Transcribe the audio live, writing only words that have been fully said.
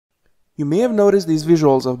You may have noticed these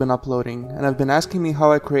visuals I've been uploading and have been asking me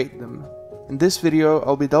how I create them. In this video,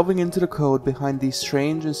 I'll be delving into the code behind these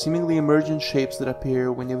strange and seemingly emergent shapes that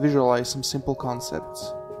appear when you visualize some simple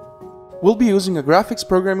concepts. We'll be using a graphics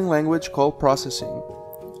programming language called processing.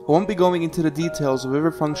 I won't be going into the details of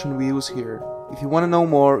every function we use here. If you want to know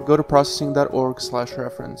more, go to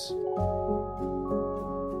processing.org/reference.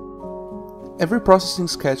 Every processing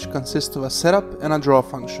sketch consists of a setup and a draw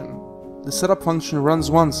function. The setup function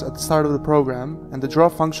runs once at the start of the program, and the draw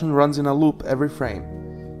function runs in a loop every frame.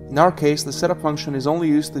 In our case, the setup function is only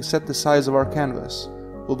used to set the size of our canvas.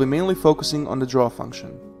 We'll be mainly focusing on the draw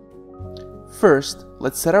function. First,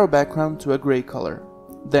 let's set our background to a gray color.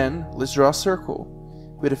 Then, let's draw a circle.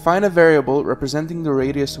 We define a variable representing the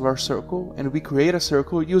radius of our circle, and we create a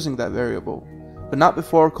circle using that variable, but not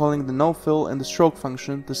before calling the no-fill and the stroke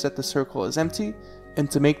function to set the circle as empty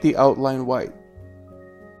and to make the outline white.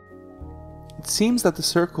 It seems that the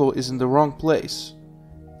circle is in the wrong place.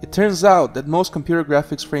 It turns out that most computer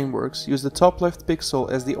graphics frameworks use the top left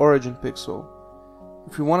pixel as the origin pixel.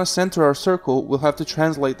 If we want to center our circle, we'll have to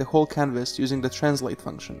translate the whole canvas using the translate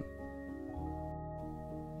function.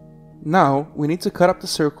 Now, we need to cut up the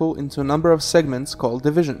circle into a number of segments called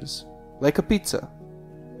divisions, like a pizza.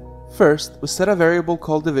 First, we set a variable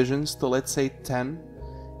called divisions to, let's say, 10,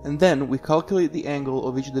 and then we calculate the angle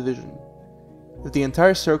of each division. If the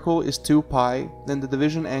entire circle is 2 pi, then the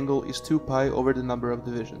division angle is 2 pi over the number of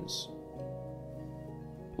divisions.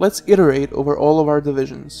 Let's iterate over all of our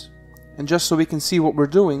divisions, and just so we can see what we're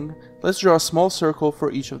doing, let's draw a small circle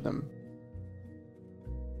for each of them.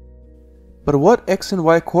 But what x and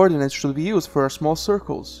y coordinates should we use for our small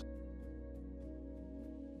circles?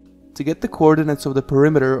 To get the coordinates of the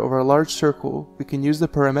perimeter of our large circle, we can use the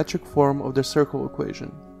parametric form of the circle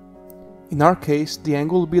equation. In our case, the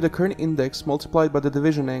angle will be the current index multiplied by the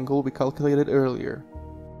division angle we calculated earlier.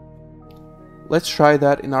 Let's try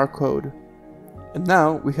that in our code. And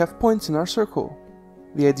now we have points in our circle.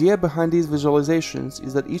 The idea behind these visualizations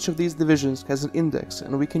is that each of these divisions has an index,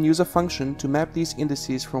 and we can use a function to map these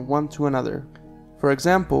indices from one to another. For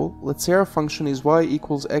example, let's say our function is y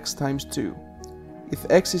equals x times 2. If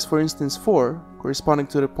x is for instance 4, corresponding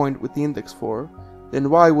to the point with the index 4, then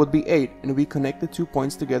y would be 8, and we connect the 2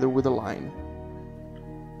 points together with a line.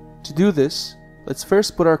 To do this, let's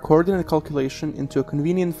first put our coordinate calculation into a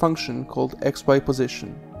convenient function called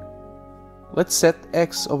xyPosition. Let's set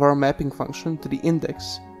x of our mapping function to the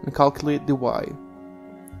index and calculate the y.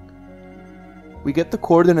 We get the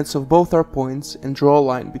coordinates of both our points and draw a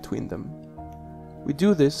line between them. We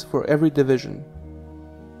do this for every division.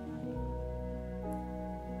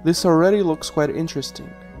 This already looks quite interesting.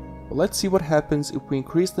 But let's see what happens if we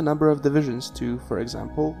increase the number of divisions to, for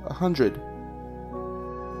example, 100.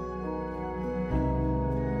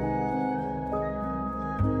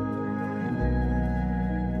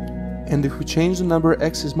 And if we change the number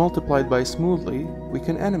x is multiplied by smoothly, we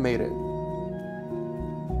can animate it.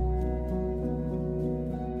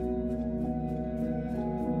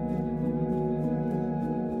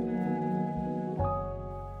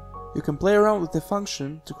 You can play around with the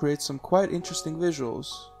function to create some quite interesting visuals.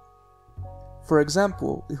 For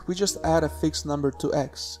example, if we just add a fixed number to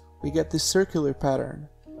x, we get this circular pattern,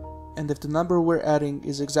 and if the number we're adding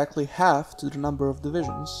is exactly half to the number of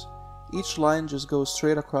divisions, each line just goes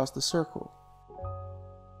straight across the circle.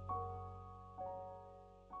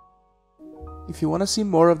 If you want to see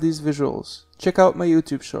more of these visuals, check out my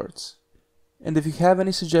YouTube shorts. And if you have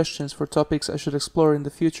any suggestions for topics I should explore in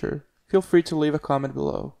the future, feel free to leave a comment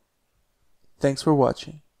below. Thanks for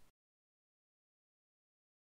watching.